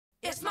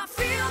It's my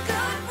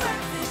feel-good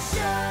breakfast show.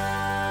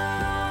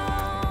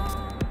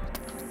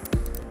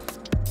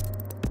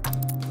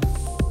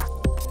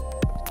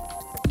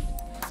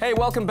 Hey,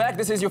 welcome back.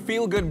 This is your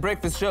feel-good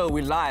breakfast show.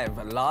 We're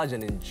live, large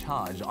and in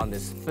charge on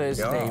this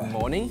Thursday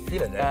morning.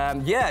 Feeling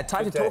it. Yeah,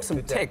 time to talk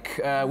some tech.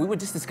 We were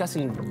just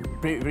discussing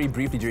very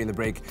briefly during the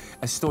break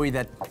a story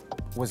that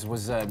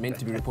was meant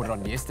to be reported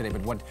on yesterday,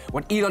 but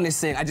what Elon is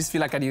saying, I just feel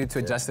like I needed to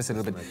adjust this a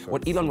little bit.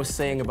 What Elon was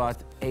saying about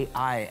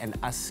AI and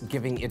us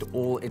giving it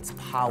all its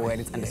power and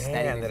its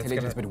understanding and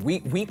intelligence, but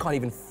we can't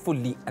even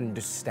fully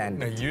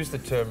understand it. No, use the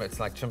term, it's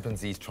like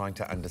chimpanzees trying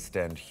to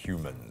understand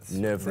humans.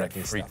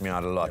 Nerve-wracking That freaked stuff. me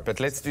out a lot. But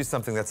let's do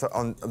something that's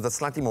on the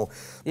slightly more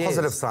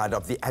positive side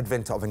of the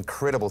advent of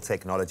incredible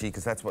technology,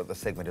 because that's what the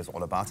segment is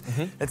all about.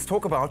 Let's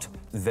talk about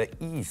the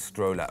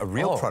e-stroller, a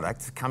real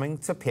product coming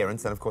to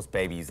parents and, of course,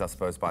 babies, I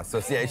suppose, by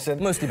association.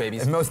 Mostly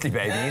babies. Mostly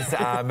babies,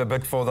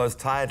 but for those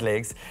tired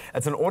legs.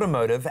 It's an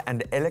automotive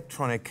and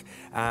electronic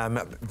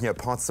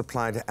parts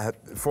supplied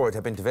for it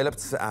have been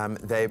developed.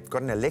 They've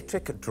got an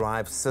electric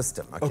drive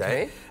system,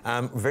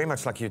 very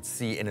much like you'd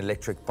see in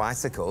electric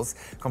bicycles,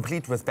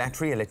 complete with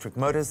battery, electric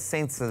motors,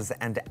 sensors,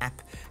 and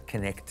app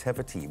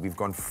connectivity. We've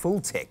gone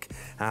full tech,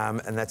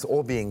 and that's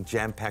all being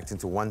jam-packed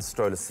into one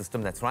stroller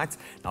system. That's right.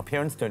 Now,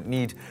 parents don't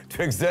need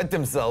to exert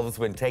themselves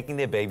when taking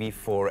their baby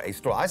for a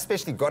stroller. I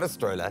especially got a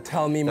stroller.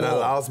 Tell me more. That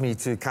allows me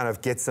to kind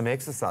of get some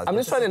exercise. I'm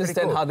just trying to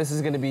understand how this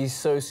is going to be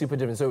so super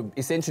different. So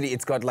essentially,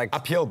 it's got like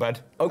uphill, bud.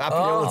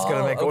 Uphill is going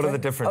to make all of the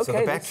difference. Okay, so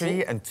the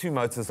battery and two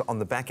motors on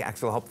the back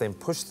axle help them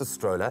push the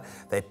stroller.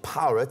 They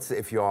power it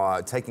if you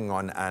are taking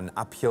on an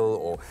uphill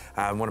or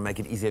want to make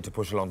it easier to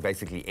push along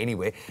basically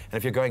anywhere. And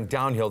if you're going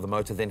downhill, the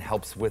motor then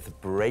helps with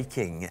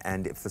braking.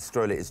 And if the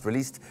stroller is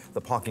released,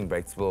 the parking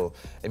brakes will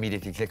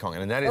immediately click on.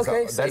 And that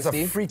is that's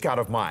a freak out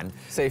of mine.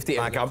 Safety.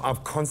 Like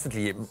I've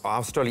constantly,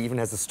 our stroller even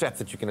has a strap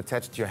that you can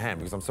attach to your hand,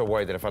 because I'm so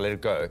worried that if I let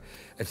it go,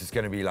 it's just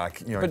going to be like,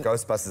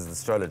 Ghostbusters, the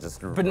stroller just.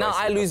 But now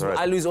I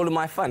lose all of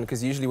my fun,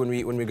 because usually when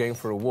we're going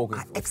for a walk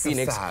with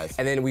Phoenix,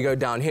 and then we go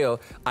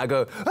downhill, I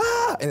go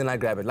and then I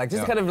grab it, like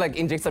just to kind of like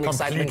inject some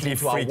excitement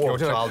into our walk. Completely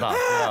freak your child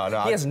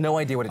out. He has no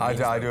idea what it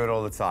means. I do it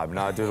all the time.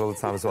 No, I do it all the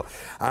time as well.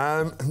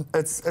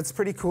 It's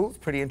pretty cool. It's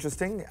pretty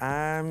interesting.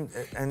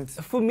 And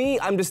for me,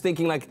 I'm just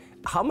thinking like,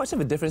 how much of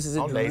a difference does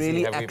it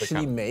really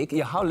actually make?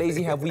 Yeah, how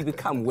lazy have we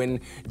become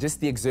when just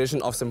the exertion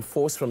of some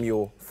force from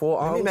your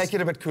forearms? Let me make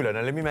it a bit cooler.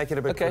 Now, let me make it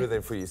a bit cooler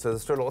then for you. So the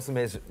stroller also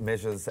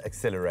measures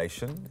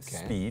acceleration,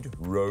 speed,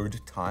 road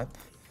type,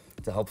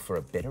 to help for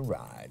a better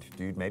ride.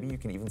 Dude, maybe you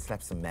can even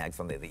slap some mags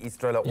on there. The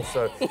e-stroller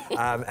also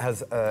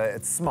has,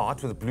 it's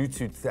smart with a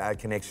Bluetooth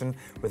connection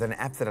with an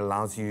app that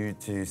allows you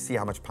to see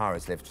how much power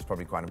is left, which is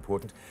probably quite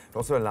important. It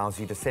also allows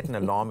you to set an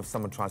alarm if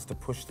someone tries to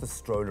push the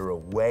stroller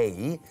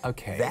away.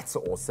 Okay. That's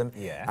awesome.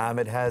 Yeah.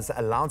 It has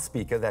a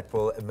loudspeaker that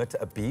will emit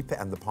a beep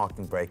and the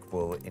parking brake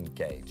will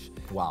engage.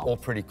 Wow. All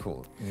pretty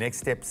cool. Next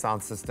step,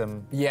 sound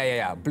system.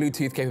 Yeah.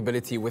 Bluetooth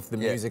capability with the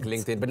music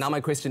linked in. But now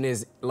my question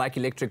is, like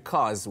electric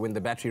cars, when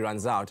the battery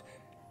runs out,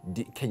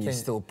 can you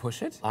still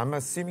push it? I'm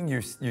assuming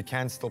you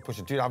can still push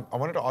it. Dude, I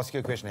wanted to ask you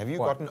a question. Have you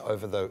gotten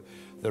over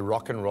the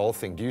rock and roll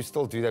thing? Do you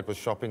still do that with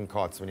shopping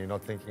carts when you're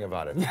not thinking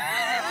about it?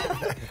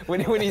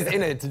 when he's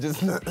in it, to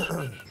just...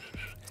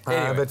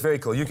 Anyway. But very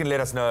cool. You can let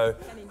us know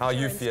how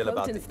you feel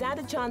about it. Stand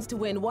a chance to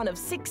win one of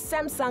 6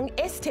 Samsung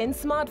S10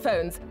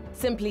 smartphones.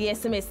 Simply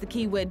SMS the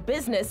keyword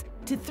business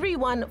to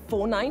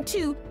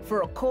 31492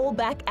 for a call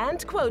back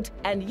and quote,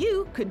 and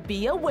you could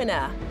be a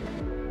winner.